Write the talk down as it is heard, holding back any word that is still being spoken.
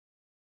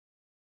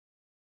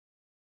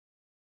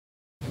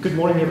Good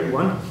morning,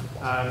 everyone.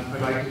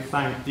 I'd like to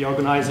thank the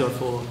organizer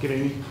for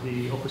giving me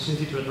the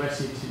opportunity to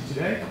address you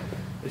today.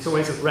 It's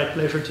always a great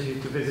pleasure to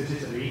visit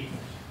Italy.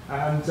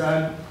 And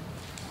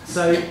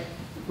so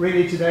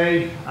really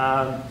today,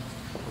 I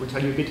will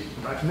tell you a bit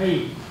about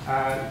me.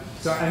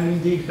 So I'm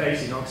indeed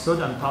based in Oxford.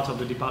 I'm part of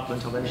the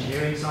Department of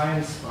Engineering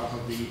Science, part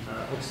of the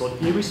Oxford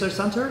E-Research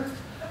Centre,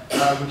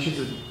 which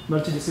is a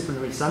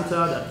multidisciplinary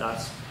centre that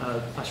does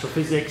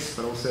astrophysics,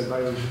 but also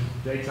biology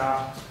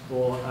data,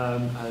 or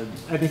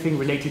everything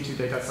related to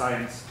data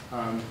science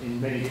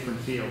in many different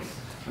fields.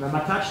 And I'm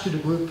attached to the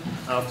group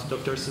of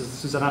Dr.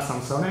 Susanna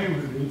Sansone,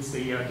 who leads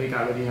the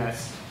data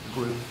readiness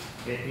group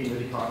in the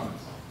department.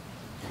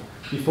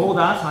 Before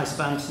that, I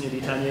spent nearly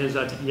 10 years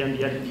at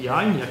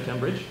EMBI near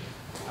Cambridge,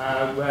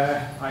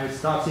 where I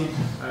started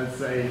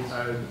as a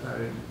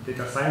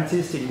data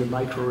scientist in the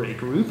microarray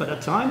group at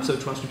that time, so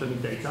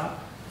transcriptomic data.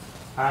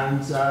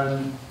 And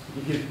to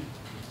give you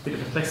a bit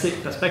of a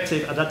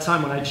perspective, at that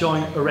time when I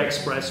joined, Array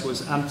Express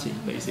was empty,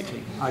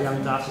 basically. I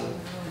am that all.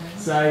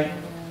 So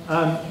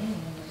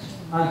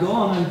I'll go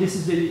on, and this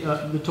is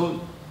the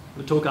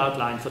talk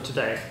outline for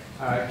today,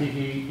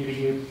 giving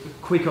you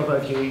a quick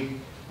overview.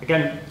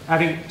 Again,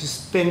 having to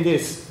spin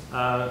this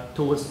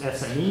towards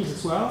SMEs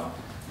as well.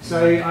 So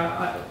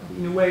I,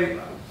 in a way,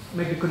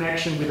 make a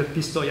connection with the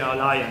Pistoia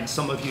Alliance.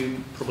 Some of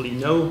you probably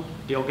know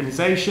the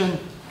organization.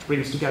 It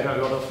brings together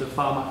a lot of the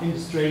pharma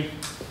industry.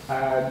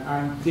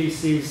 And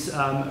this is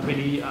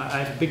really,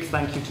 I have a big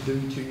thank you to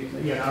do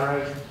to Ian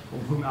Arrow, from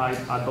whom I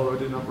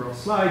borrowed a number of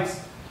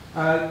slides.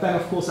 Then,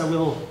 of course, I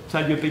will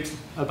tell you a bit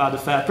about the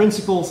FAIR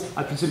principles.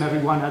 I presume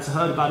everyone has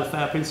heard about the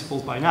FAIR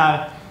principles by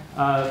now.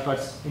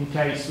 But in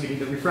case we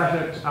need a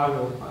refresher, I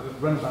will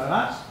run about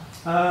that.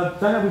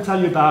 Then I will tell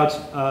you about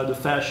the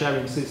FAIR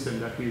sharing system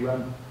that we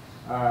run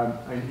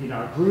in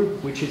our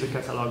group, which is a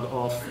catalogue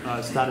of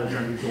standards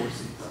and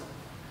resources.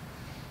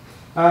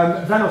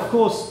 Then, of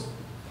course,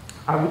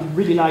 I would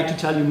really like to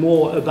tell you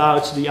more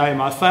about the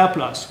IMI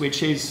FAIRplus,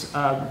 which is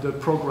the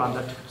program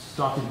that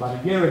started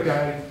about a year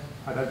ago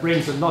that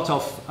brings a lot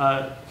of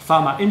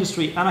pharma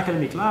industry and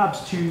academic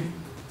labs to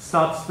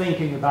start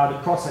thinking about the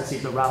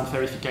processes around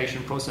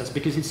verification process,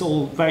 because it's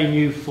all very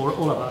new for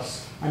all of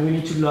us, and we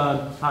need to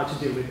learn how to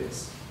deal with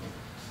this.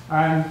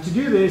 And to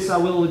do this, I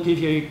will give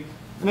you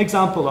an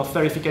example of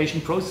verification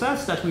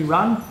process that we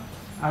run,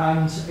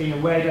 and in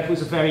a way that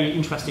was a very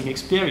interesting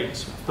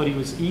experience. I thought it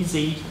was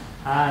easy,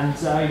 and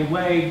in a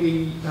way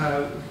we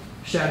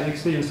shared the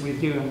experience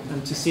with you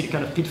and to see the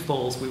kind of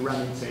pitfalls we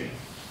run into.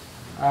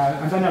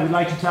 And then I would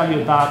like to tell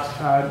you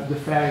about the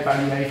FAIR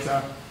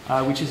Evaluator,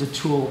 which is a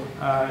tool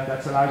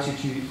that allows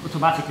you to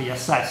automatically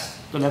assess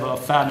the level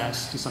of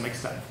fairness to some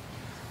extent.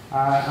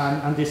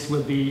 And this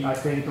will be, I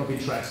think, of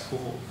interest for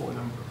a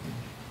number of you.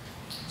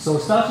 So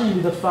starting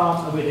with the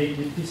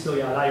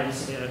Pistoia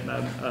Alliance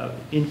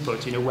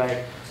input, in a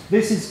way,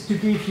 this is to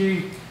give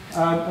you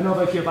an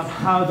overview about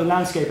how the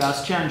landscape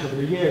has changed over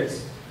the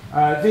years.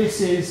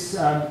 This is,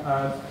 in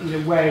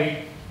a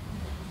way,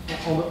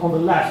 on the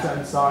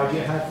left-hand side,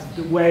 you have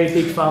the way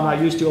Big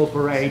Pharma used to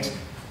operate.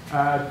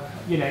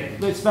 You know,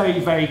 it's very,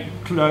 very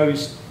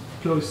closed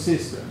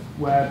system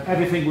where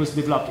everything was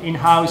developed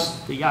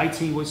in-house, the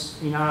IT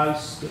was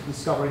in-house, the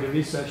discovery, the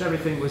research,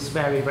 everything was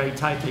very, very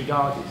tightly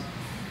guarded.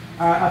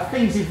 As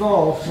things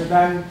evolved,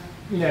 then,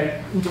 you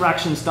know,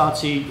 interactions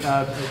started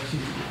to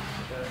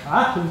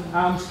happen,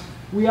 and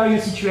we are in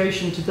a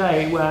situation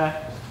today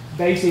where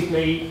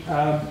basically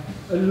a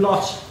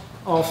lot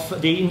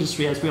of the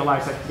industry has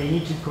realized that they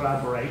need to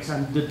collaborate,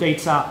 and the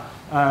data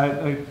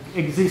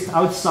exists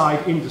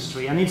outside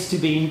industry and needs to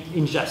be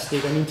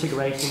ingested and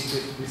integrated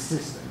with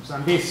systems.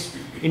 And this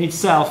in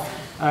itself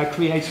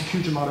creates a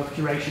huge amount of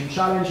curation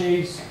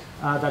challenges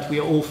that we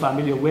are all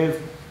familiar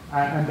with,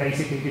 and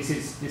basically this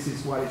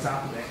is what is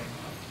happening.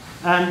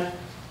 And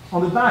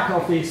on the back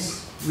of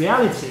this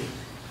reality,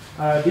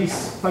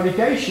 this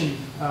publication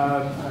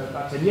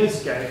about 10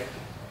 years ago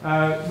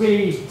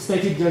really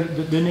stated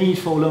the need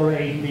for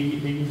lowering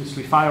the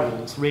industry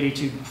firewalls, really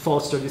to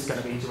foster this kind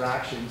of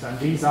interactions. And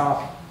these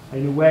are,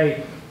 in a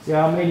way,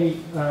 there are many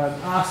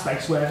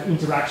aspects where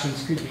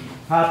interactions could be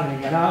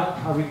happening and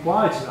are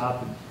required to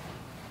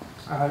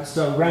happen.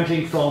 So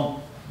ranging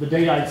from the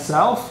data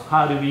itself,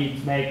 how do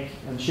we make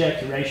and share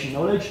curation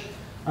knowledge,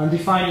 and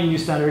defining new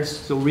standards,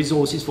 so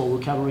resources for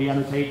vocabulary,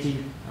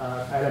 annotating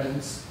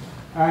elements,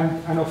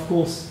 and of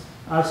course,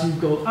 as you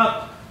go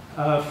up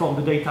from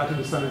the data to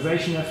the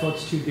standardization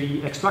efforts to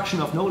the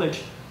extraction of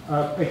knowledge,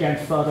 again,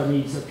 further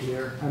needs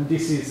appear. And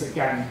this is,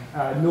 again,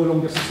 no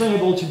longer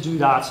sustainable to do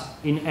that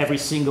in every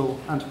single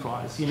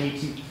enterprise. You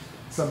need to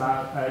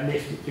somehow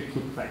lift the clip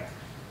effect.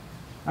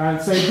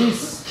 And so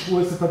this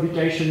was the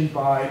publication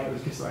by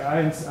the Pistoia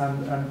Alliance,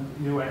 and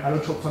in a way,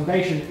 Allotrope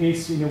Foundation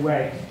is, in a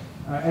way,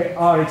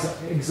 are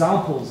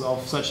examples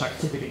of such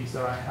activities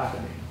that are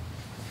happening.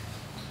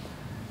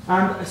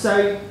 And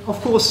so,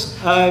 of course,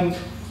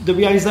 the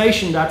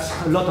realization that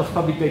a lot of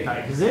public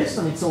data exists,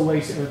 and it's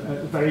always a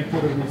very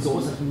important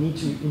resource, and we need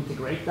to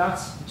integrate that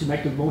to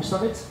make the most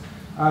of it.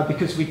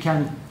 because we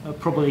can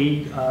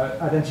probably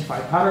identify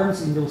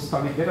patterns in those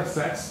public data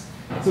sets.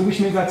 So which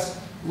means that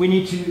we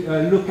need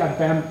to look at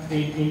them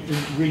in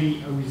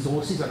really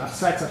resources and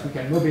assets that we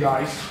can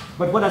mobilize.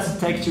 But what does it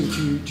take to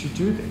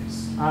do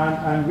this?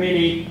 And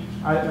really,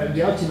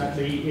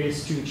 ultimately,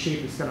 is to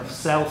achieve this kind of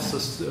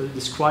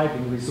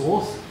self-describing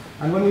resource.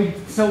 And when we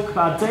talk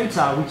about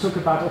data, we talk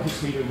about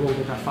obviously the raw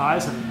data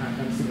files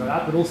and things like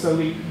that, but also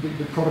the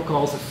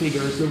protocols, the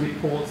figures, the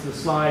reports, the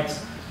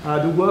slides,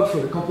 the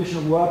workflow, the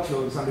computational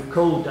workflows, and the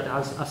code that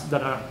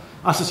are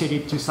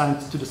associated to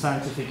the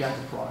scientific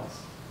enterprise.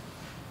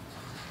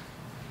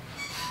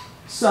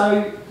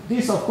 So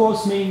this, of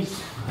course,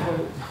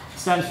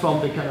 stems from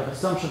the kind of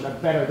assumption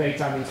that better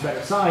data means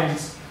better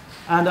science.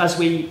 And as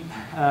we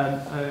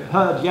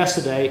heard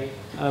yesterday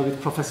with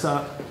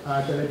Professor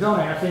Deledone,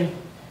 I think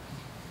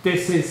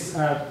this is,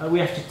 we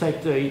have to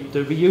take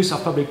the reuse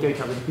of public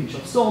data with a pinch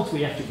of salt.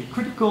 We have to be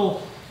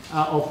critical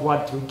of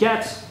what we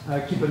get,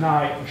 keep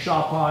a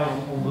sharp eye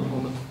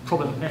on the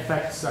problem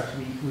effects that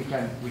we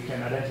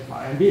can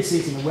identify. And this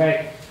is, in a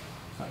way,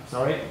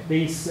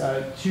 these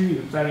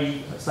two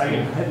very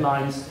salient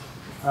headlines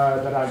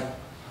that I'm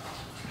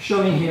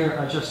showing here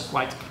are just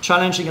quite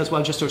challenging as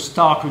well, just a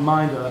stark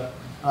reminder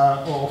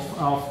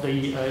of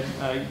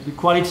the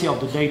quality of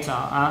the data.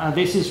 And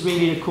this is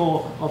really the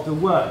core of the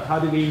work. How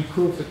do we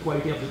improve the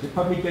quality of the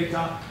public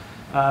data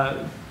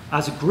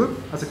as a group,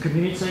 as a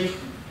community?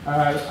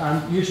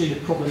 And usually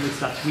the problem is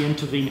that we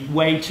intervene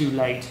way too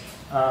late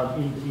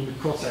in the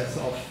process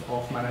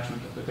of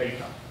management of the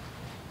data.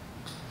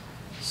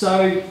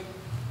 So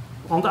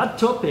on that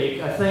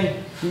topic, I think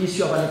the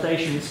issue of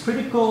annotation is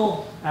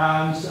critical,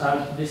 and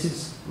this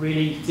is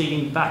really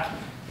digging back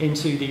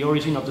into the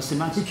origin of the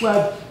semantic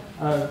web.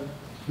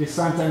 This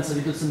sentence, a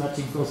little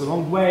semantic goes a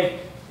long way.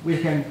 We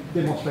can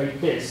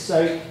demonstrate this.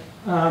 So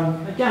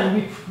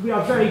again, we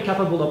are very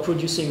capable of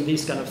producing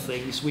these kind of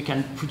things. We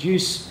can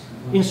produce,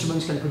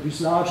 instruments can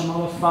produce large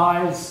amount of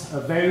files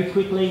very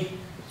quickly.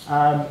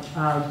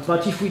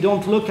 But if we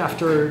don't look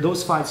after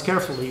those files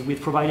carefully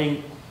with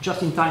providing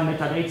just-in-time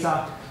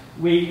metadata,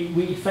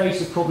 we face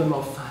the problem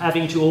of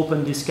having to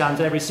open these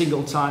scans every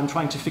single time,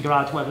 trying to figure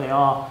out where they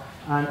are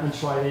and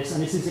try this.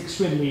 And this is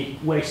extremely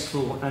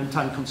wasteful and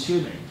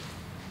time-consuming.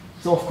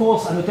 So, of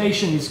course,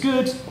 annotation is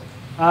good,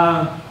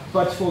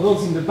 but for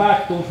those in the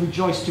back, don't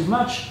rejoice too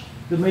much.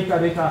 The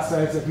metadata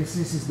says that this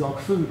is dog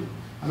food.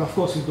 And, of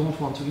course, we don't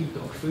want to eat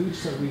dog food,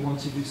 so we want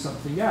to do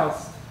something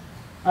else.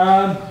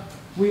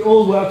 We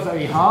all work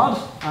very hard,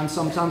 and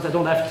sometimes I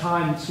don't have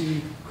time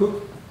to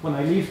cook when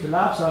I leave the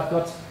lab, so I've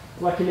got,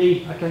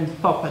 luckily, I can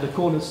pop at the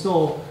corner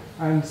store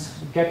and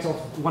get off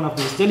one of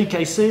these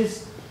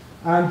delicacies.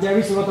 And there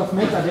is a lot of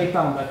metadata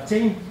on that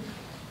tin,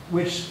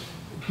 which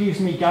gives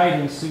me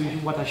guidance to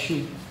what I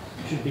should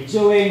be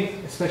doing,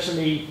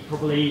 especially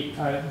probably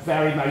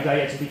vary my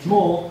diet a bit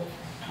more.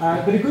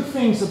 But the good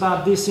things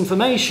about this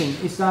information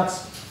is that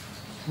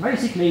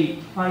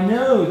basically I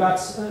know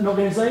that an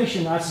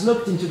organization has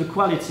looked into the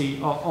quality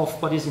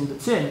of what is in the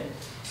tin,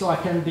 so I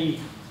can be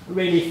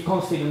really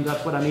confident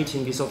that what I'm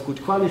eating is of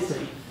good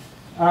quality.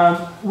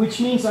 Which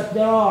means that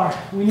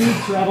we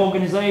need to have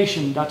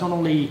organizations that not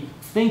only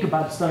think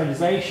about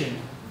standardization,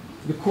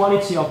 the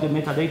quality of the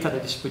metadata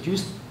that is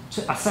produced,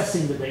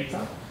 assessing the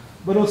data,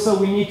 but also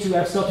we need to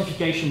have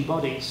certification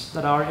bodies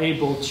that are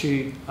able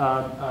to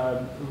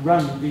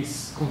run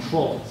these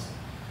controls.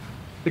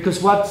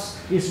 Because what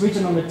is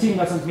written on the tin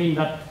doesn't mean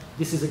that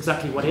this is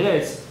exactly what it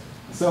is.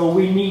 So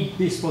we need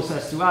this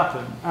process to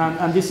happen.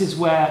 And this is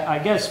where, I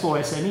guess, for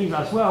SMEs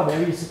as well,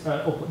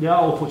 there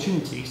are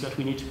opportunities that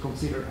we need to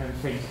consider and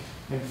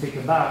think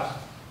about.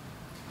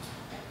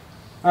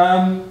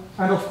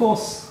 And of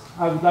course,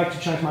 I would like to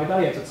change my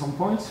diet at some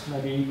point.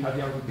 Maybe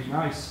caviar would be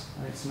nice.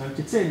 It's an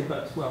empty tin,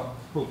 but, well,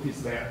 hope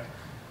is there.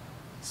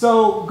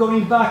 So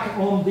going back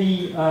on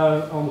the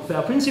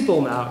FAIR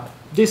principle now,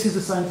 this is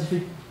a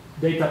scientific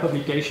data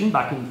publication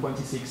back in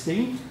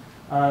 2016,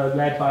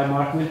 led by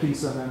Mark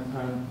Wilkinson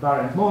and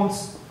Barend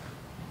Mons.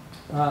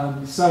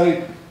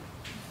 So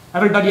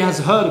everybody has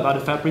heard about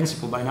the FAIR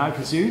principle by now, I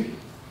presume?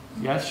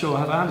 Yes, show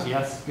of hands,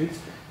 yes, good.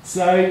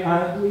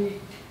 So we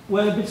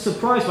were a bit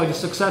surprised by the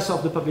success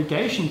of the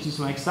publication to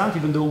some extent,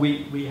 even though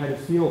we had a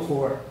feel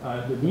for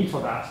the need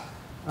for that.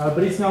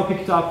 But it's now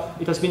picked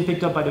up, it has been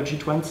picked up by the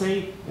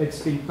G20, it's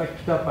been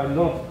picked up by a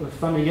lot of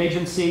funding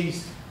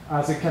agencies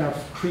as a kind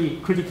of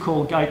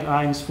critical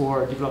guidelines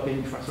for developing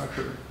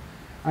infrastructure.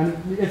 And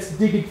let's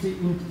dig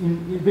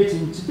a bit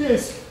into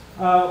this.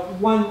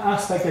 One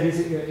aspect that is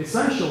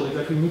essential is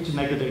that we need to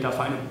make the data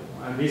findable.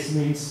 And this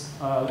means,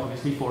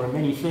 obviously, for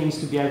many things,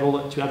 to be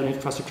able to have an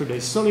infrastructure that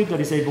is solid, that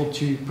is able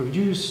to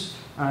produce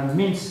and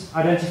mint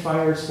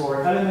identifiers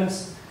for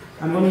elements.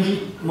 And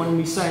when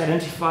we say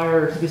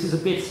identifier, this is a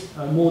bit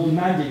more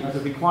demanding as a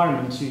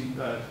requirement in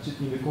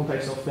the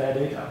context of FAIR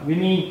data. We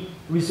mean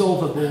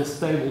resolvable,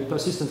 stable,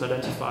 persistent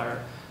identifier.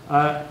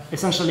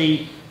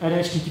 essentially an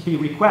HTTP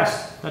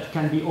request that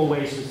can be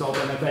always resolved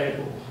and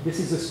available. This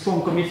is a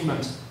strong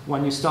commitment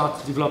when you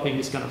start developing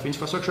this kind of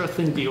infrastructure.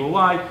 Think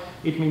DOI,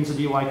 it means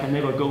the DOI can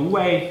never go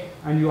away,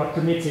 and you are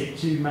committed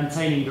to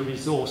maintaining the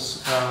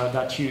resource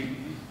that you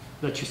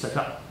set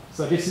up.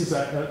 So this is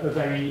a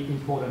very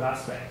important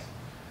aspect.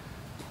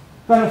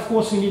 Then, of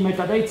course, we need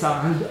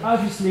metadata, and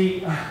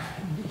obviously,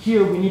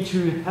 here we need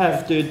to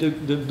have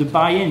the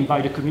buy-in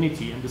by the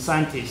community and the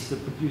scientists, the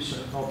producer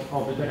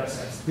of the data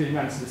sets, to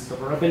enhance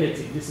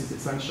discoverability. This is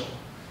essential.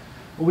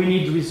 We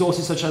need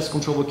resources such as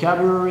control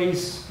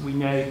vocabularies. We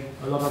know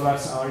a lot of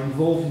us are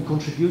involved in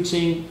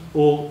contributing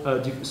or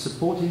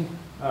supporting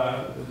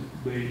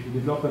the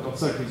development of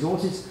such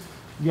resources.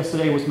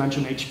 Yesterday was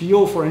mentioned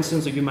HPO, for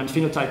instance, the human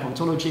phenotype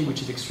ontology,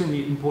 which is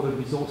extremely important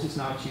resources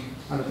now to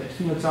annotate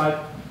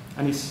phenotype,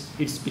 and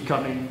it's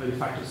becoming a de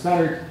facto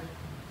standard.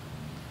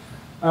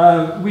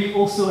 We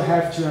also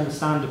have to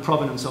understand the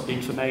provenance of the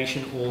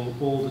information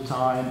all the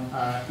time.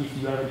 If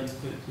you have a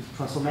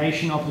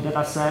transformation of the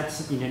data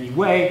sets in any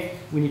way,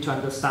 we need to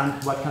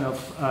understand what kind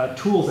of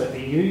tools are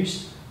being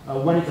used,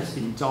 when it has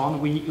been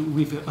done.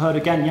 We've heard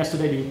again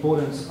yesterday the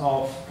importance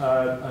of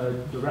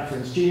the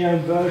reference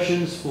genome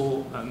versions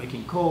for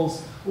making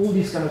calls. All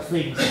these kind of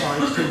things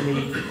are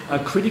extremely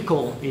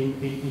critical in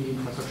the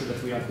infrastructure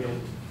that we are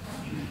building.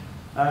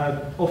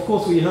 Of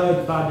course, we heard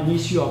about the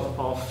issue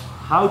of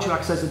how to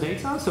access the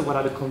data, so what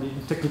are the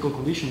technical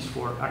conditions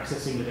for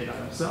accessing the data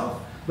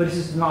themselves. But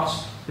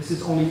this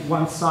is only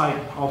one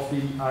side of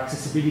the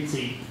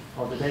accessibility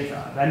of the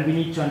data. Then we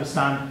need to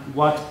understand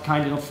what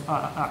kind of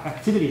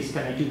activities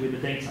can I do with the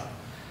data.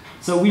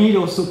 So we need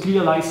also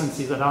clear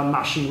licenses that are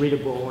machine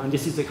readable, and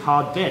this is the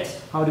hard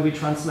bit. How do we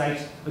translate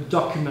a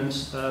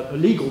document, a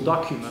legal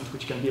document,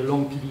 which can be a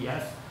long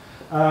PDF,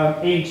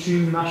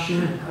 into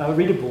machine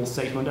readable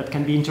statement that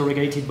can be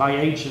interrogated by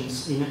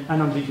agents in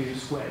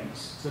unambiguous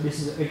ways. So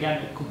this is,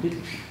 again, a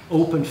completely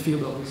open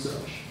field of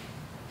research.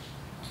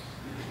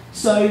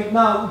 So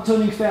now,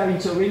 turning FAIR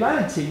into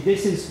reality,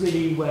 this is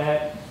really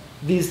where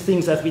these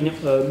things have been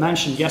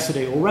mentioned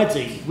yesterday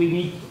already. We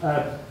need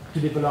to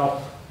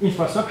develop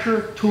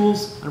infrastructure,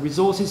 tools, and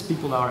resources.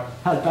 People are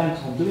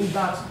hell-bent on doing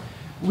that.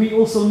 We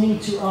also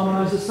need to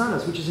harmonize the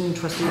standards, which is an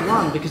interesting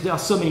one, because there are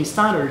so many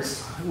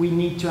standards. We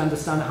need to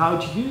understand how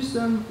to use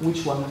them,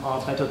 which ones are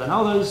better than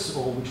others,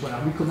 or which ones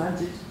are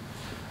recommended.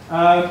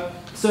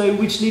 So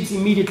which leads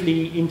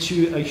immediately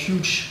into a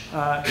huge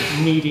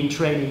need in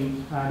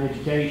training and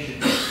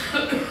education.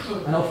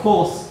 And of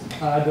course,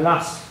 the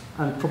last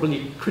and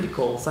probably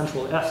critical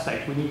central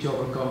aspect, we need to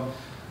overcome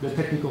the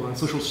technical and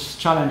social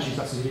challenges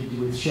associated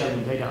with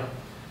sharing data.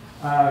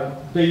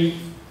 The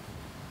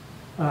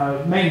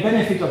main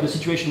benefit of the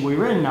situation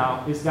we're in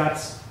now is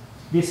that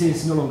this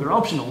is no longer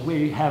optional.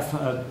 We have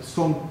a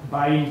strong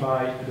buy-in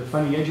by the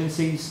funding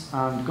agencies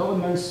and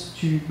governments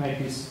to make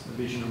this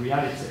vision a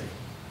reality.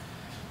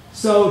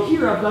 So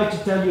here I'd like to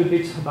tell you a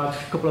bit about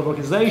a couple of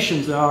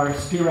organizations that are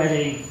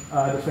spearheading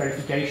the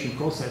verification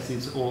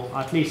processes, or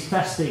at least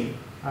testing,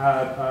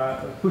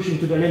 pushing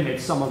to the limit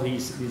some of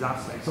these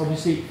aspects.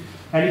 Obviously,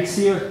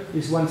 ELIXIR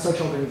is one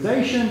such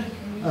organization.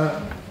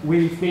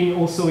 We've been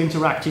also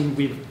interacting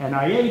with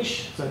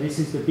NIH, so this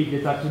is the Big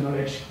Data to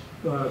Knowledge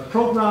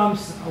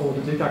programs, or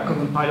the Data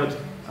Common Pilot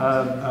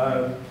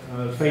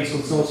Phase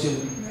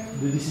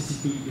Consortium, the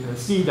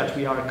DCCP-C that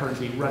we are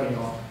currently running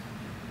on.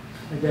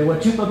 And there were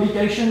two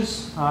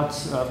publications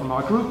from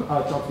our group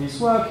out of this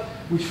work,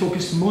 which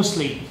focused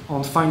mostly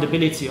on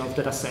findability of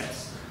data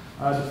sets.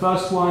 The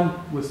first one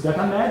was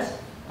DataMed,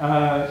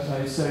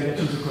 so that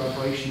was a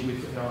collaboration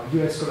with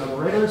US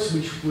collaborators,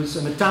 which was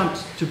an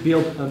attempt to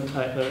build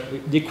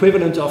the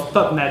equivalent of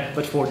PubMed,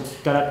 but for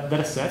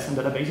data sets and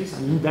databases,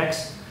 an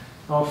index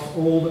of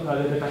all the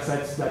data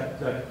sets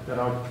that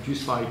are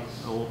produced by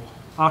or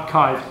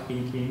archived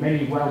in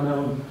many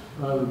well-known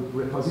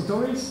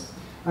repositories.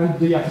 And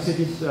the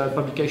associated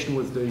publication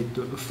was the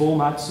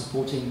format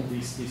supporting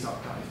this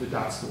archive, the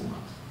DARS format,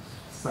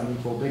 standing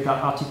for Data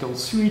Article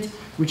Suite,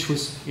 which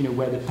was, in a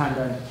way, the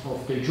pendant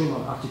of the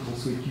journal article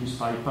suite used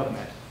by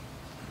PubMed.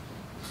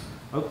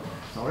 Oh,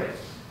 sorry.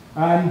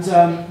 And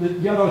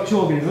the other two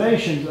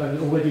organizations I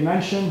already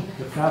mentioned,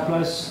 the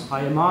FAIRplus,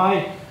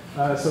 IMI,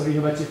 so the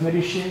Innovative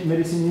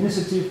Medicine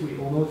Initiative,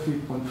 we all know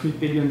 3.3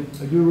 billion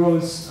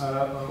euros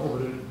over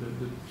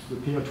the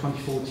period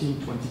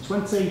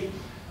 2014-2020.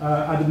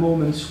 At the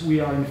moment, we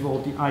are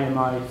involved in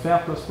IMI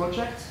FAIRplus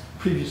project.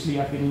 Previously,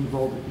 I've been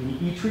involved in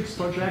the ETRIX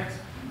project,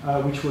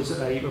 which was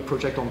a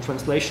project on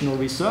translational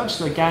research.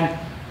 So again,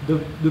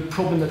 the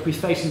problem that we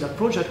faced in that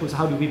project was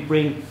how do we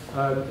bring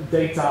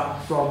data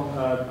from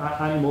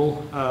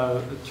animal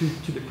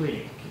to the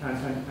clinic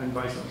and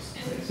vice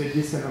versa. So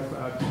this kind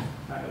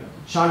of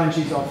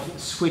challenges of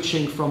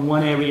switching from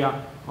one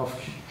area of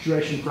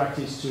curation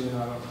practice to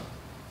another.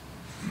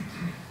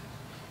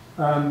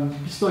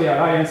 Pistoia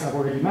Alliance I've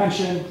already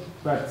mentioned,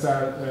 but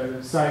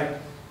so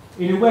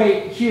in a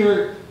way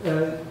here,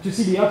 to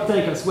see the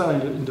uptake as well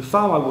in the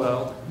pharma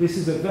world, this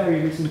is a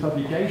very recent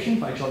publication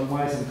by John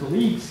Wise and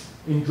colleagues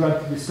in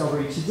Drug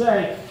Discovery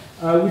Today,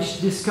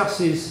 which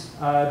discusses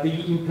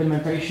the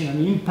implementation and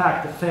the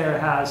impact the FAIR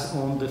has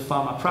on the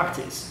pharma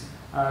practice.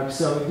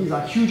 So these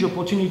are huge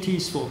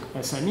opportunities for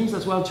SMEs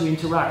as well to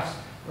interact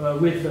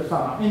with the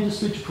pharma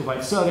industry, to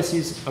provide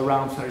services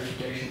around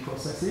verification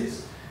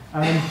processes.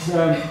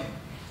 And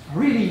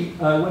really,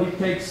 what it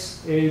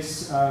takes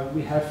is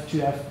we have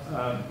to have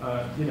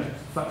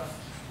a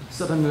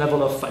certain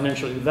level of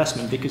financial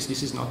investment, because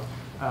this is not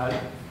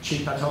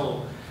cheap at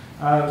all,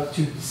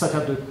 to set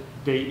up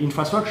the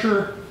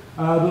infrastructure,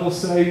 but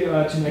also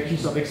to make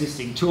use of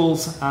existing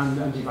tools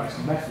and device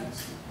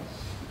methods.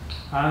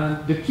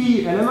 And the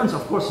key element,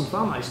 of course, in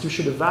pharma is to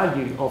show the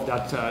value of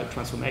that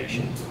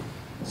transformation.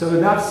 So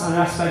that's an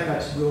aspect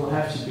that will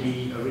have to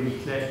be really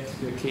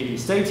clearly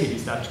stated,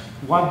 is that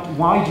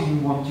why do you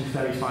want to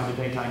verify the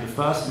data in the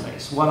first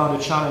place? What are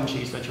the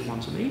challenges that you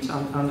want to meet?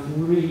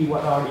 And really,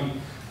 what are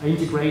the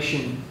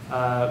integration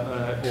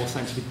or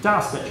scientific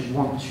tasks that you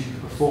want to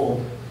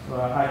perform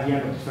at the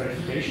end of the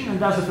verification? And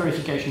does the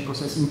verification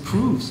process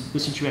improves the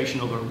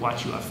situation over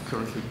what you have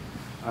currently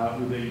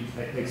with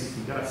the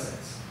existing data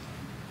sets?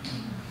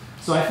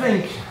 So I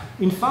think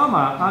in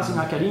pharma, as in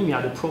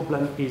academia, the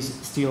problem is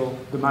still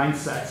the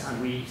mindset, and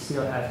we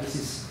still have, this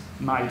is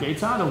my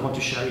data, I don't want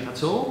to share it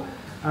at all.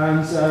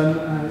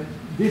 And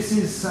this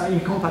is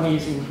in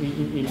companies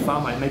in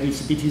pharma, maybe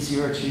it's a bit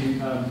easier to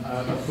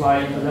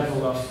apply a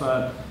level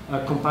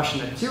of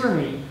compassionate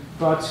tyranny,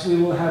 but we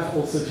will have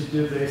also to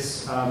do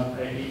this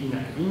in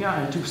academia,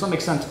 and to some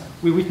extent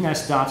we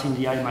witnessed that in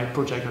the IMI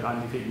project that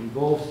I'm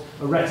involved,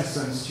 a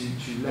reticence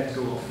to let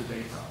go of the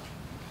data.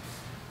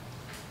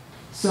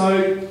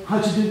 So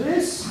how to do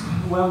this?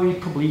 Well, we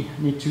probably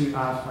need to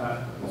have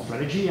a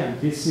strategy,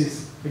 and this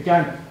is,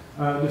 again,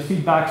 the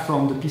feedback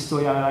from the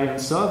Pistoia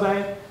Alliance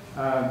survey.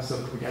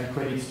 So again,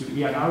 credits to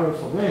Ian Arrow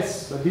for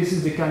this, but this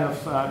is the kind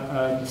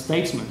of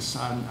statements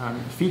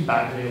and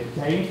feedback they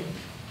obtained,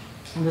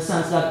 in the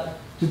sense that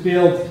to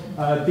build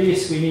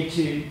this, we need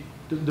to,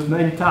 the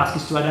main task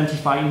is to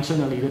identify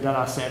internally the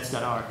data sets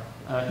that are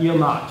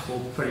earmarked for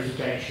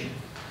verification.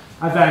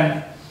 And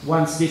then,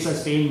 once this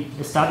has been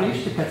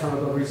established, the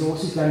catalog of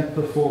resources then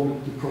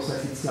perform the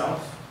process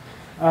itself.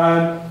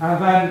 And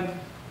then,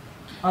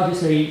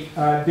 obviously,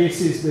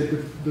 this is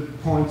the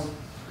point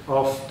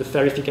of the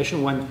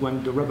verification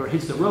when the rubber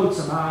hits the road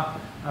somehow,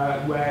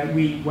 where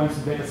once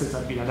the data sets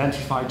have been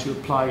identified, to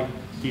apply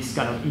these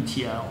kind of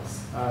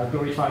ETLs,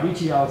 glorified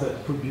ETLs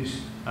that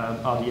produce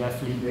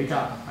RDF lead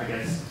data, I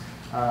guess,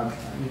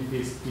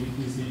 is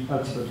the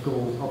ultimate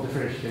goal of the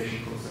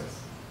verification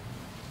process.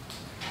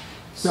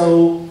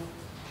 So,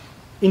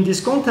 in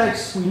this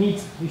context, we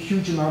need a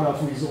huge amount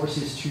of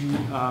resources to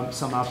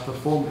somehow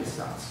perform this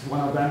task. One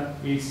of them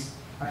is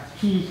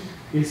key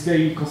is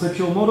the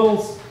conceptual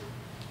models,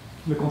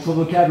 the control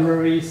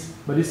vocabularies,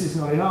 but this is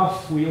not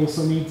enough. We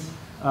also need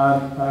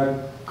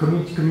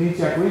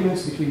community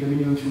agreements between the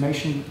minimum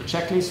information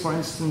checklist, for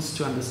instance,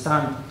 to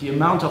understand the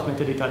amount of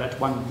metadata that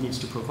one needs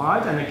to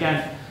provide. And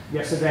again,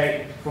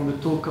 yesterday, from the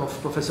talk of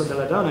Professor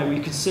Della Donna, we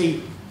could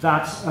see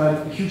that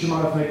a huge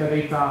amount of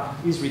metadata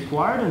is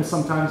required, and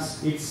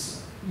sometimes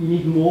you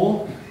need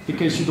more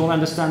because you don't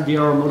understand the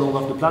error model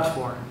of the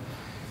platform.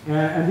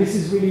 And this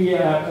is really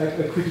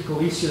a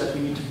critical issue that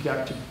we need to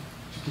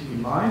keep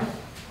in mind.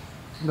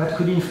 That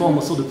could inform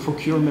also the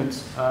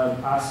procurement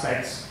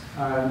aspects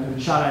and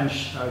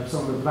challenge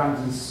some of the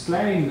Vanden's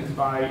claim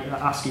by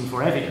asking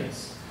for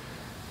evidence.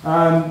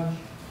 The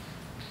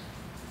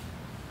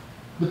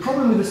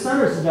problem with the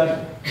standards is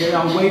that there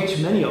are way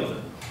too many of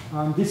them.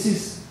 This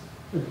is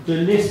the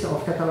list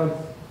of catalog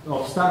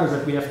of standards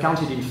that we have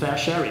counted in fair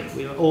sharing.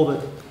 We have over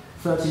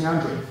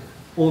 1,300,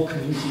 all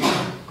communities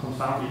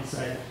confounded,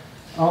 say.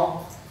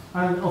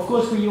 And of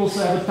course, we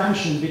also have a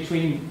tension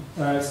between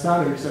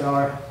standards that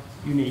are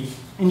unique.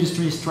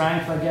 Industry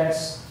strength, I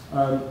guess,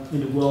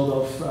 in the world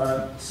of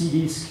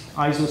CDs,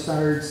 ISO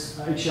standards,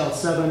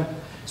 HL7.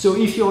 So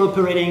if you're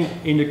operating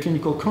in a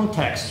clinical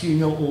context, you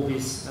know all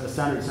these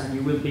standards, and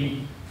you will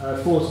be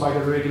forced by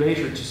the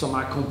regulator to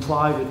somehow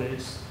comply with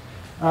it.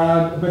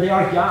 But there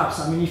are gaps.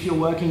 I mean, if you're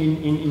working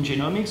in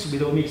genomics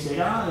with omics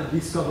data,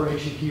 this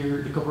coverage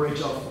here, the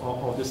coverage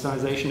of the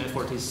standardization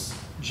effort is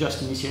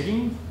just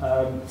initiating.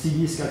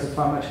 CDISC has a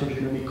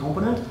pharmacogenomic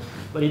component,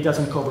 but it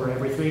doesn't cover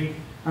everything.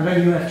 And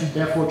then you have to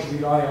therefore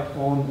rely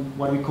on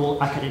what we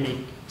call academic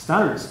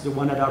standards, the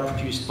ones that are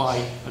produced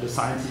by the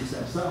scientists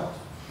themselves.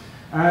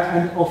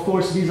 And of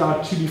course, these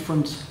are two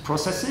different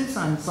processes,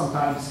 and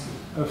sometimes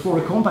for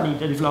a company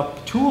they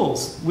develop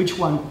tools, which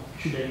one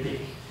should they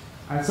pick?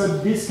 And so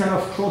this kind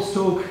of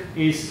crosstalk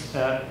is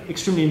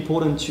extremely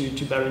important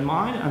to bear in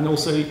mind, and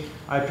also,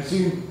 I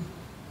presume,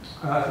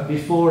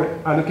 before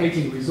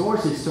allocating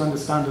resources to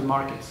understand the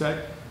market. So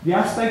the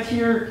aspect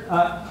here,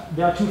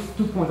 there are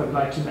two points I'd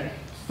like to make.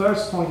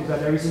 First point is that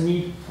there is a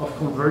need of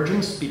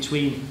convergence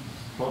between,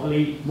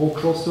 probably more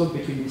crosstalk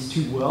between these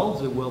two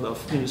worlds, the world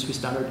of industry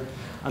standard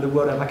and the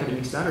world of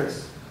academic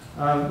standards.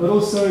 But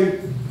also,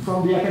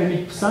 from the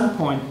academic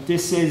standpoint,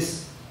 this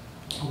is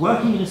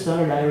working in a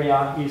standard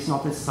area is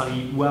not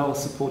necessarily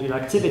well-supported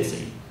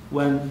activity,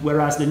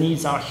 whereas the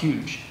needs are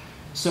huge.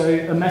 So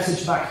a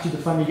message back to the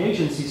funding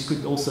agencies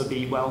could also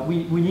be, well,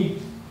 we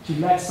need to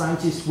let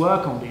scientists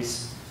work on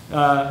this,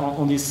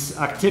 on these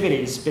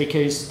activities,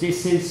 because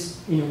this is,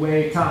 in a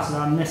way, tasks that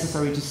are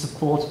necessary to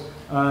support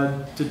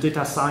the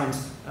data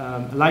science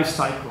life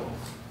cycle.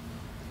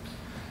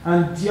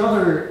 And the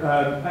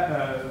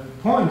other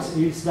point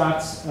is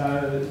that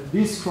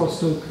this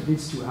crosstalk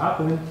needs to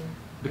happen.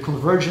 The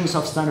convergence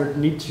of standards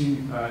need to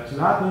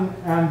happen.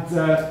 And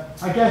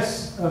I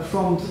guess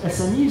from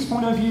SME's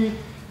point of view,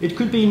 it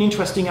could be an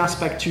interesting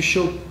aspect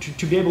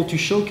to be able to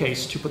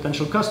showcase to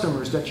potential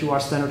customers that you are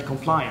standard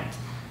compliant,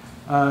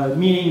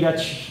 meaning that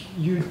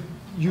you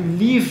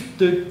leave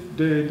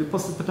the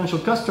potential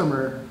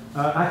customer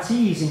at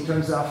ease in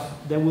terms of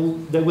there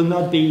will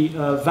not be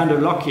vendor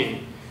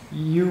lock-in.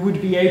 You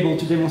would be able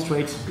to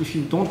demonstrate if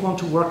you don't want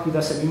to work with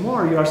us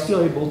anymore, you are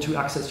still able to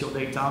access your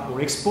data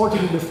or export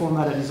it in the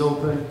format that is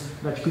open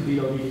that could be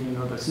loaded in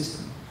another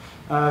system.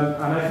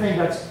 And I think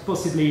that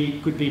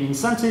possibly could be an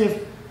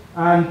incentive.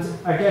 And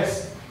I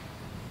guess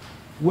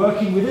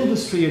working with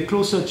industry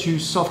closer to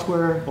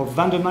software or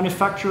vendor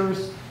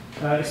manufacturers,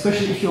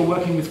 especially if you're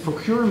working with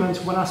procurement,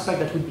 one aspect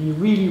that would be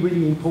really,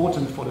 really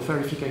important for the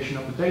verification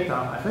of the data,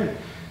 I think,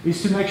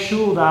 is to make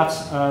sure that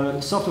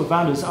software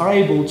vendors are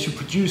able to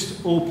produce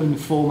open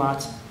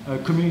format,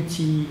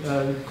 community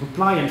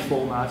compliant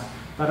format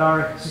that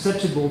are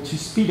susceptible to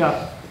speed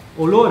up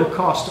or lower the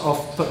cost of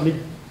public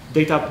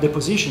data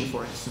deposition,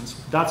 for instance.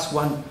 That's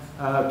one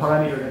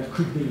parameter that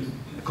could be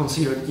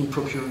considered in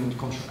procurement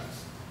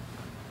contracts.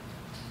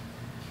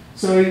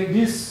 So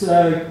this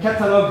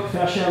catalog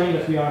fair sharing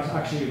that we are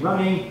actually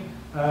running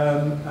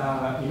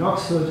in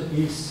Oxford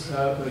is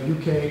a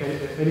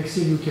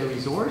ELIXIR UK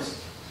resource.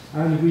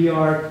 And we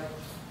are,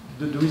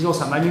 the results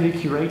are manually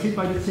curated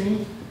by the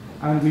team,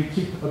 and we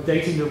keep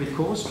updating the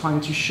recourse, trying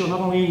to show not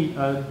only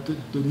the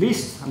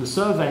list and the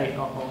survey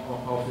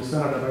of the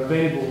standards that are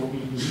available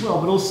in the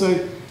world, but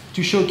also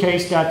to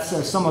showcase that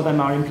some of them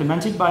are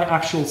implemented by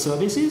actual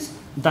services,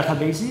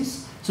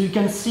 databases, so you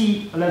can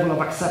see a level of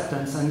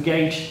acceptance and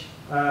gauge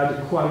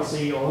the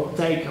quality or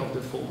uptake of the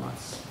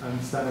formats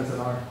and standards that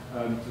are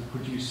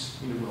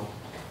produced in the world.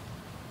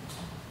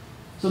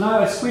 So now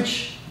I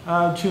switch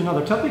to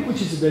another topic,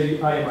 which is the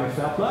IMI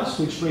FAIRplus,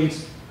 which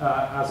brings,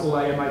 as all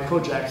IMI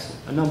projects,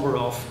 a number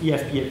of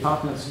EFPA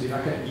partners with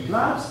academic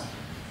labs,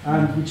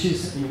 and which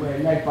is in a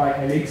way led by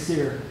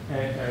ELIXIR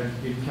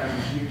in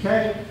Cambridge,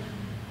 UK.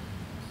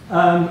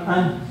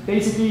 And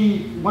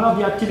basically, one of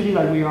the activities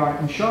that we are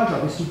in charge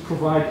of is to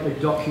provide a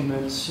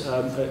document,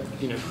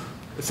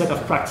 a set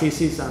of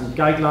practices and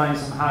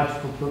guidelines on how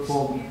to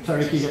perform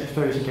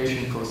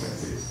verification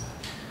processes.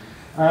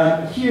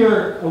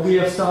 Here we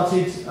have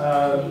started,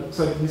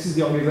 so this is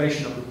the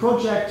organization of the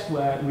project,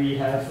 where we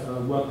have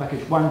work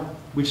package 1,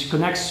 which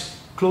connects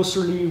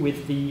closely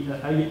with the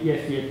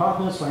EFPA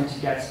partners, trying to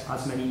get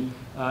as many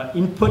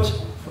input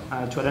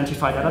to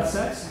identify data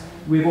sets.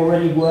 We've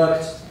already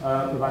worked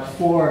about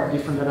 4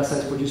 different data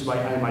sets produced by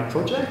IMI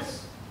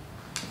projects.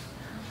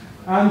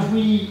 And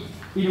we,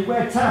 in a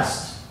way,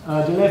 test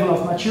the level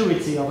of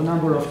maturity of a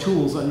number of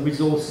tools and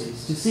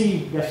resources to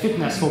see their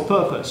fitness for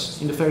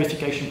purpose in the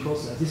verification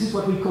process. This is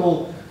what we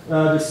call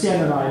the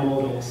CMMI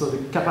model, so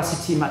the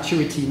capacity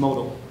maturity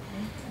model.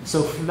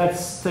 So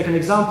let's take an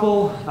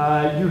example.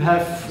 You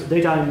have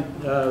data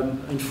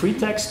in free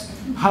text.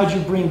 How do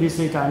you bring this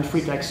data in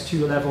free text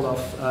to a level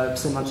of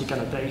semantic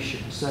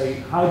annotation? So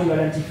how do you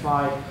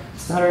identify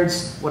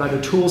standards? What are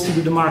the tools to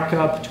do the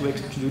markup, to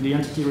do the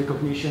entity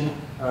recognition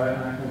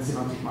and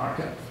semantic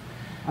markup?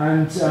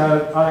 And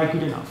are they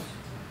good enough?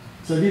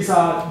 So these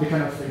are the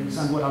kind of things,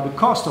 and what are the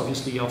costs,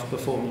 obviously, of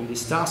performing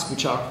this task,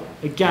 which are,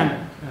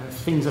 again,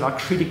 things that are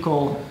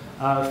critical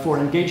for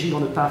engaging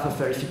on the path of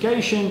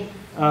verification,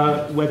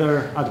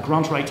 whether at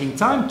grant writing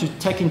time, to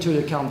take into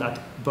account that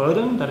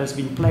burden that has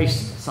been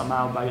placed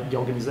somehow by the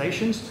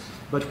organizations.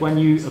 But when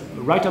you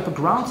write up a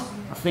grant,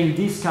 I think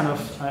these kind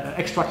of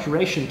extra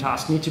curation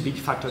tasks need to be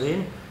factored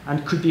in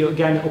and could be,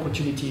 again,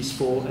 opportunities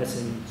for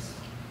SMEs.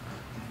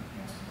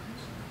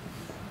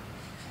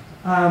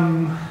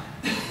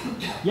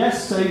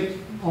 Yes, so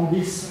on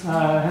this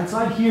hand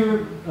side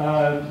here,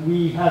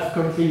 we have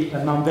currently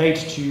a mandate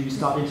to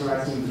start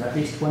interacting with at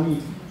least 20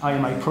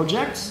 IMI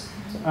projects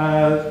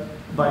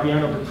by the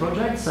end of the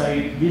project. So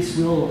this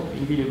will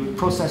be a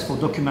process for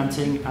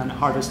documenting and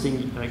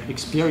harvesting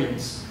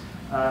experience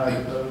about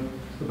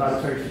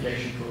the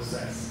verification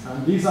process.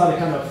 And these are the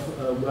kind of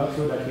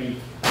workflow that we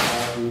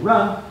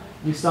run.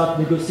 We start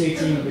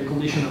negotiating the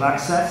condition of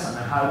access and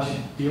how to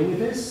deal with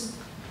this.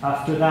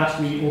 After that,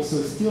 we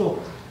also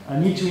still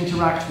need to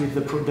interact with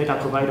the data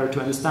provider to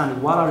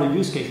understand what are the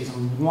use cases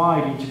and why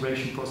the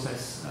integration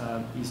process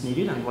is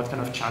needed and what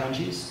kind of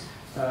challenges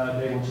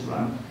they want to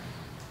run.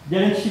 The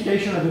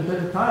identification of the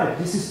data type,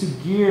 this is to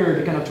gear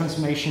the kind of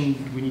transformation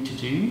we need to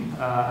do,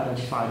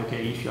 identify,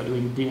 okay, if you are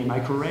doing DNA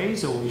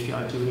microarrays or if you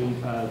are doing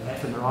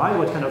fMRI,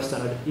 what kind of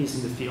standard is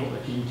in the field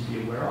that you need to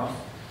be aware of,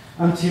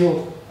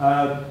 until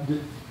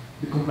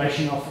the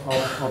completion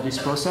of this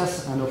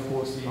process and, of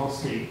course, the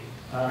hosting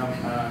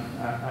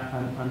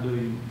and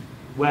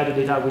where the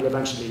data will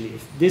eventually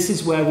live. This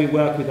is where we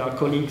work with our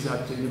colleagues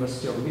at the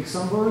University of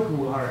Luxembourg,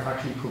 who are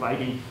actually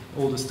providing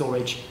all the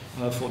storage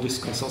for this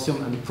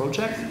consortium and the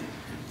project.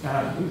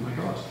 Oh my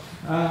God.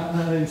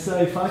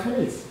 So 5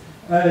 minutes.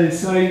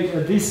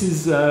 This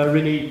is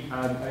really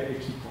a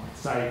key point.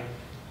 So,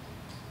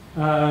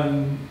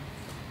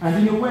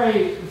 and in a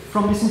way,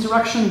 from this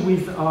interaction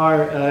with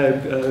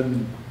our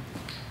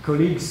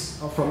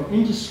colleagues from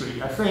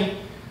industry, I think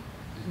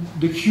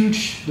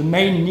the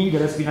main need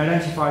that has been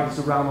identified is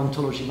around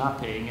ontology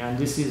mapping, and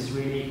this is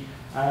really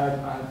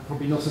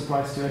probably no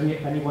surprise to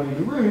anyone in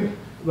the room,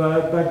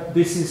 but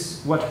this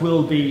is what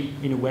will be,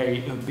 in a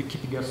way,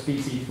 keeping us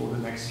busy for the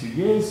next few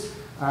years.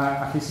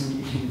 At least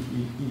in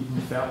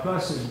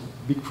FAIRplus, a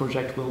big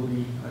project will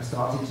be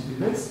starting to do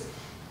this.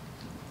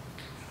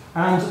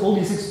 And all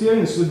this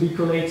experience will be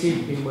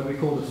collated in what we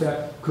call the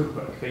FAIR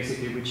cookbook,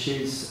 basically, which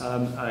is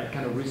a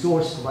kind of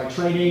resource to provide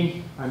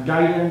training and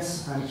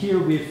guidance. And here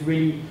we've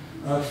really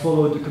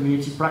followed the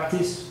community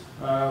practice.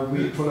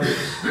 We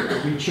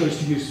chose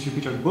to use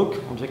Jupyter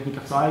Book on the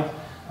technical side,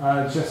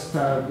 just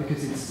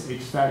because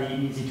it's fairly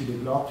easy to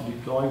develop, to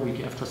deploy. We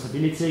have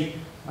traceability.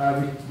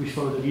 We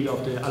follow the lead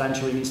of the Alan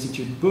Turing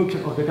Institute book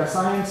of data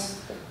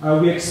science.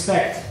 We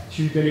expect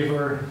to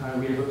deliver,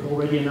 we have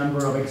already a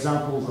number of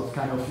examples of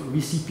kind of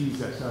recipes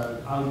that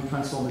how to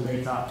transform the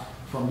data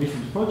from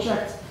different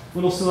projects.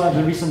 We'll also have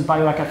the recent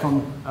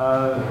biohackathon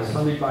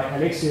funded by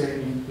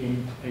ELIXIR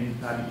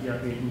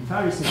in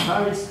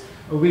Paris.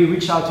 We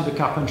reach out to the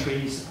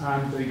carpentries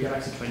and the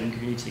Galaxy training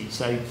community.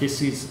 So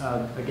this is,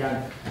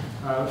 again,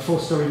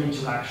 fostering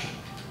interaction.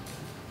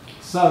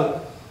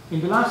 So in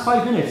the last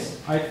 5 minutes,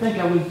 I think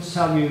I will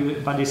tell you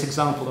about this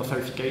example of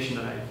verification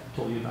that I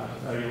told you about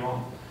earlier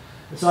on.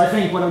 So I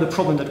think one of the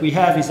problems that we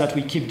have is that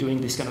we keep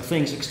doing these kind of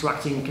things,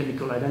 extracting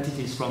chemical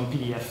identities from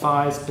PDF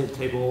files, bit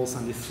tables,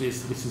 and this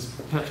is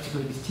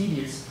particularly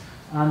tedious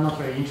and not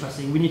very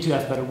interesting. We need to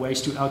have better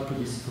ways to output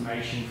this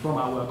information from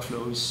our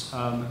workflows.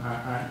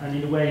 And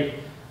in a way,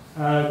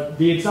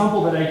 the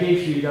example that I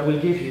will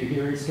give you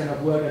here is kind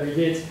of work that we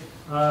did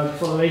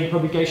following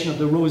publication of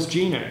the Rose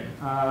genome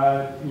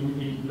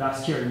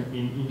last year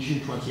in June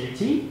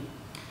 2018.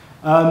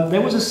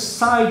 There was a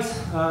side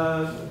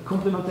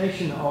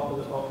complementation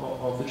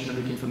of the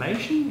genomic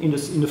information in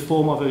the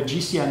form of a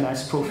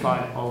GCMS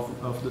profile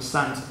of the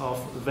scent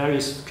of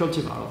various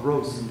cultivars of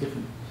roses in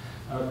different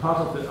parts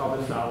of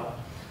the flower.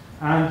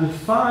 And the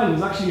file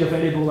is actually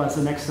available as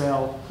an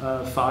Excel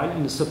file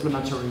in a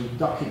supplementary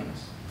document.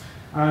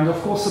 And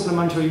of course,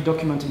 supplementary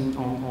documenting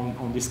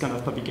on this kind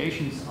of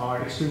publications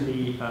are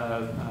extremely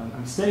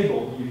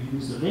unstable. You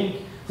use the link.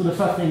 So the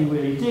first thing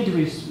we did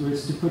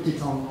was to put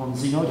it on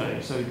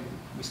Zenodo. So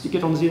we stick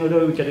it on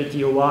Zenodo, we get a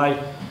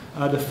DOI.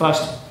 The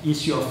first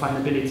issue of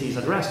findability is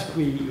addressed.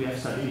 We have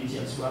stability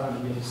as well,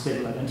 and we have a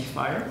stable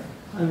identifier.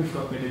 And we've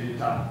got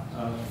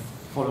metadata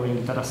following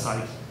the data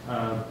site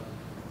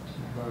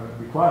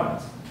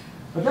requirements.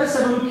 But let's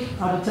have a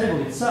look at the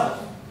table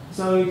itself.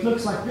 So it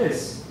looks like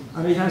this.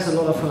 And it has a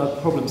lot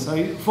of problems.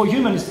 So for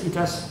humans, it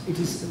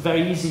is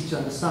very easy to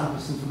understand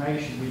this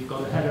information. We've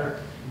got a header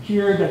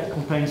here that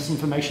contains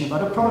information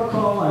about a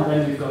protocol, and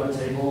then we've got a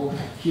table.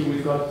 Here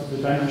we've got the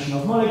dimension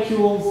of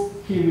molecules.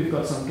 Here we've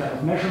got some kind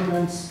of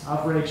measurements,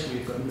 average.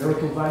 We've got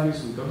numerical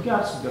values. We've got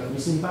gaps. We've got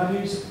missing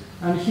values.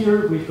 And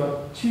here we've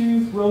got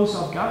 2 rows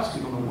of gaps.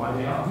 We don't know why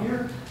they are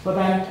here. But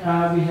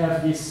then we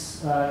have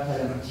this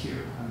element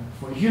here. And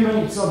for human,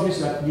 it's obvious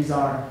that these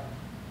are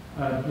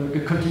a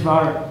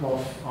cultivar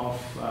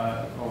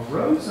of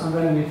rows, and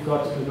then we've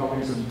got an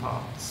organism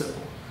part. So,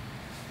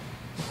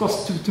 of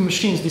course, to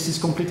machines, this is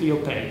completely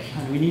opaque,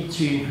 and we need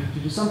to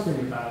do something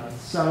about it.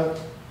 So,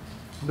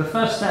 the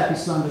first step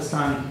is to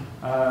understand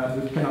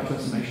the keynote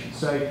transformation.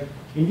 So,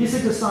 in this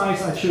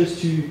exercise, I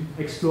chose to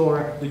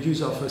explore the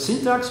use of a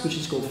syntax, which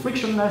is called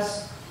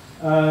frictionless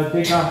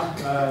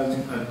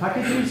data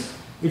packages.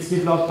 It's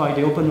developed by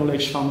the Open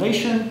Knowledge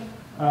Foundation,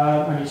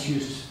 and it's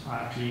used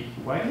actually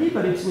widely,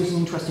 but it was an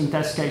interesting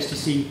test case to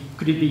see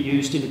could it be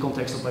used in the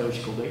context of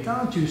biological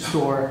data to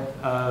store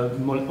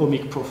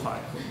omic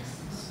profile, for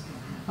instance.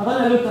 And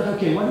then I looked at,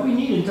 okay, what do we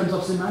need in terms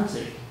of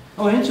semantic?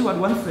 Oh, I need to add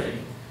one thing.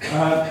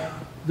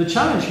 The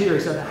challenge here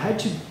is that I had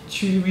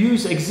to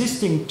use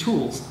existing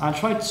tools. I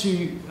tried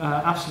to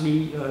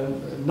absolutely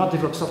not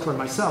develop software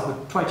myself,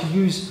 but try to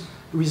use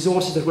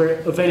resources that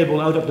were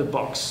available out of the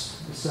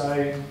box.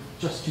 So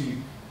just to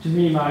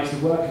minimize the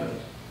workload.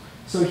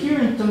 So here,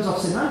 in terms of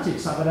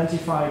semantics, I've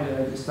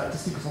identified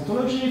statistical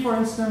ontology, for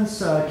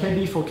instance,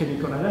 KB for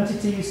chemical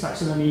identities,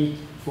 taxonomy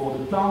for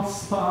the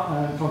plants part,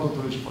 and plant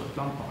ontology for the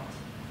plant part.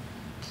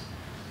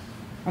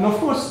 And of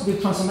course, the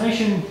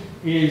transformation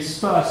is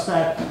first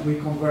step, we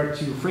convert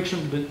to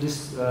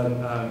this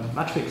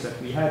matrix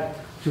that we had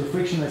to a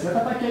frictionless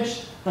data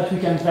package that we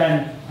can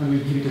then, and we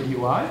give it a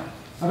DOI,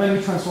 and then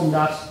we transform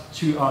that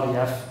to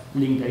RDF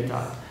link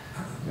data,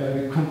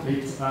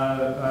 complete.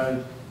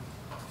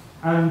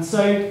 And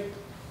so,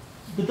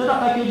 the data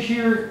package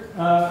here,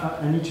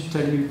 I need to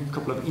tell you a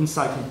couple of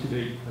insights into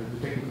the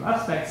technical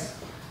aspects,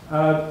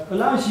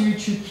 allows you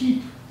to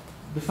keep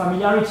the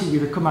familiarity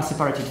with a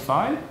comma-separated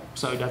file,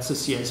 so that's a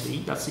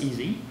CSV, that's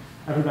easy.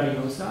 Everybody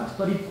knows that,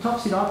 but it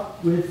tops it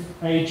up with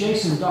a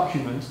JSON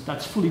document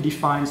that fully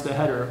defines the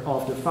header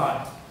of the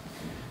file.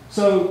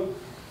 So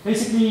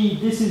basically,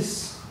 this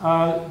is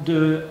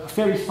the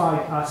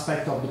verified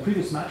aspect of the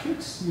previous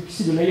matrix. You can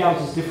see the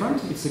layout is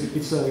different.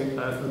 It's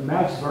a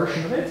merged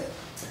version of it,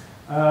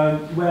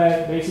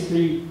 where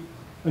basically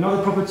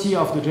another property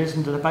of the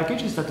JSON data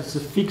package is that it's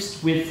a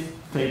fixed width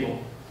table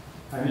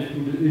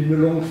in the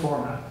long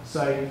format.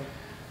 So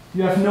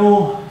you have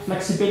no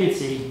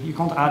flexibility. You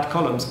can't add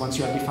columns once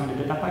you have defined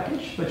the data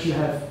package, but you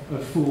have a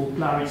full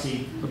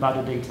clarity about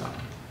the data.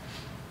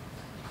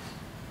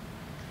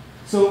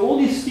 So all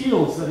these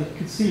fields that you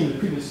could see in the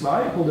previous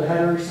slide, all the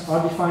headers,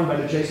 are defined by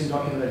the JSON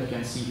document that you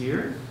can see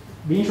here.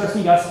 The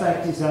interesting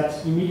aspect is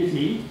that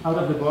immediately, out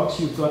of the box,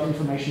 you've got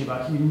information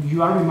about,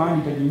 you are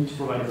reminded that you need to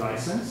provide a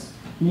license.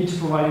 You need to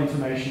provide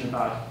information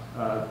about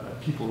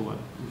people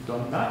who've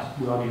done that,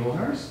 who are the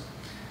owners.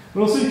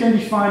 But also you can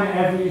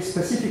define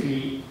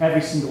specifically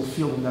every single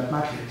field in that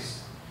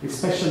matrix.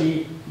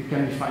 Especially, you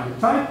can define the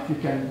type, you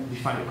can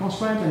define the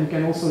constraint, and you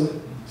can also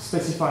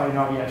specify an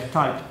REF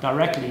type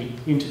directly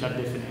into that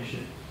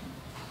definition,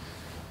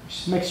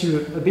 which makes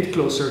you a bit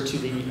closer to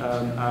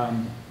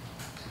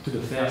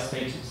the fair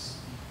status.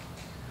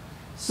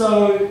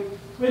 So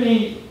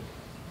really,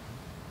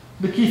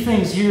 the key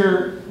things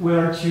here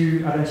were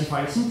to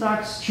identify a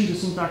syntax, choose a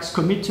syntax,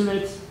 commit to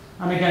it,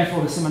 and again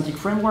for the semantic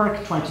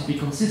framework, try to be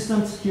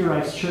consistent. Here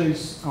I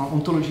chose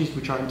ontologies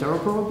which are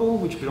interoperable,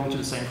 which belong to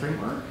the same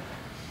framework.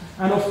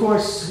 And of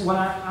course, one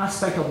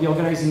aspect of the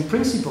organizing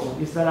principle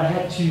is that I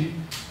had to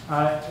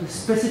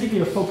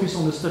specifically focus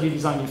on the study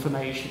design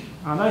information.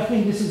 And I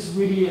think this is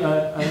really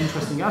an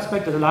interesting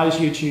aspect that allows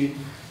you to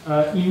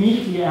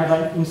immediately have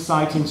an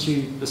insight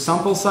into the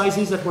sample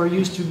sizes that were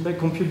used to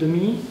compute the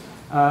mean.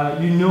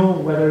 You know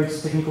whether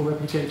it's technical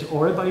replicate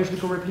or a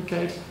biological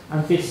replicate,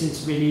 and this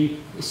is really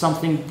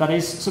something that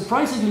is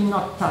surprisingly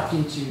not tapped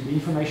into, the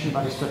information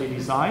about the study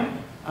design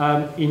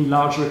in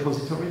large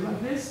repositories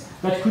like this.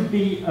 That could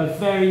be a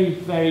very,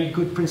 very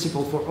good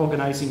principle for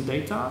organizing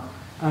data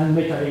and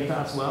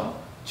metadata as well,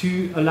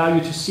 to allow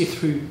you to sift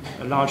through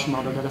a large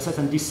amount of data set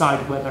and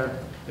decide whether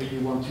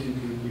you want to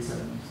include these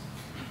elements.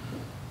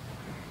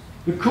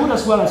 The code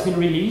as well has been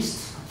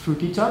released through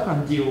GitHub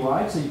and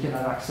DOI, so you can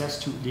have access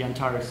to the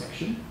entire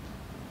section.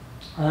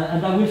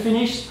 And I will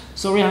finish,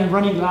 sorry I'm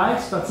running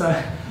light, but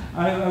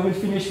I will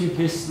finish with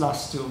this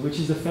last tool, which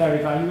is the FAIR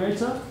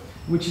Evaluator,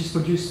 which is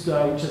produced,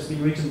 which has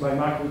been written by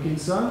Mark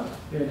Wilkinson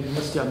at the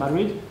University of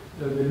Madrid,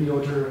 the lead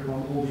author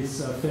on all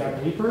these FAIR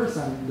papers,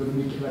 and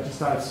Dominique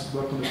Batista has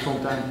worked on the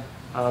front end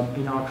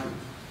in our group.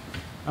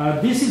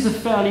 This is a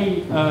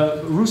fairly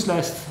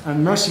ruthless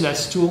and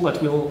merciless tool that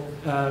will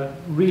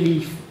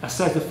really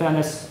assess the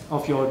fairness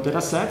of your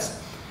data sets.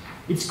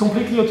 It's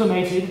completely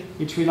automated.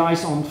 It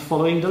relies on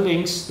following the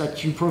links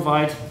that you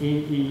provide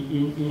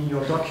in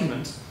your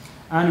document,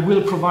 and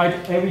will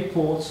provide a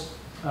report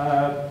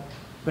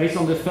based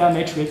on the FAIR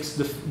matrix,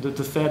 the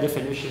FAIR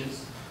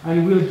definitions,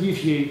 and will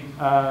give you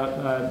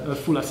a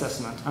full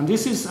assessment. And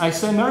this is, I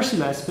say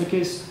merciless,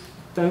 because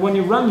then when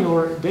you run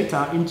your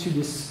data into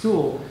this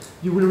tool,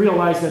 you will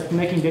realize that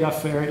making data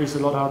fair is a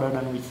lot harder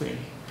than we think.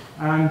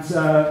 And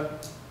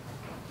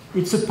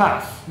it's a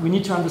path. We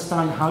need to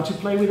understand how to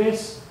play with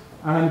this,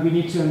 and we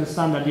need to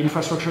understand that the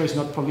infrastructure is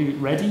not probably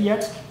ready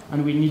yet,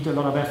 and we need a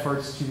lot of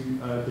efforts to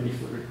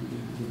deliver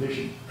the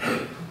vision.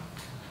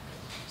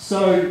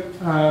 So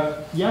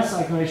yes,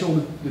 I acknowledge all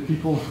the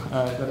people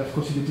that have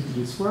contributed to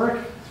this work,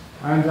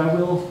 and I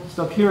will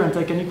stop here and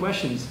take any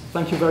questions.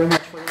 Thank you very much.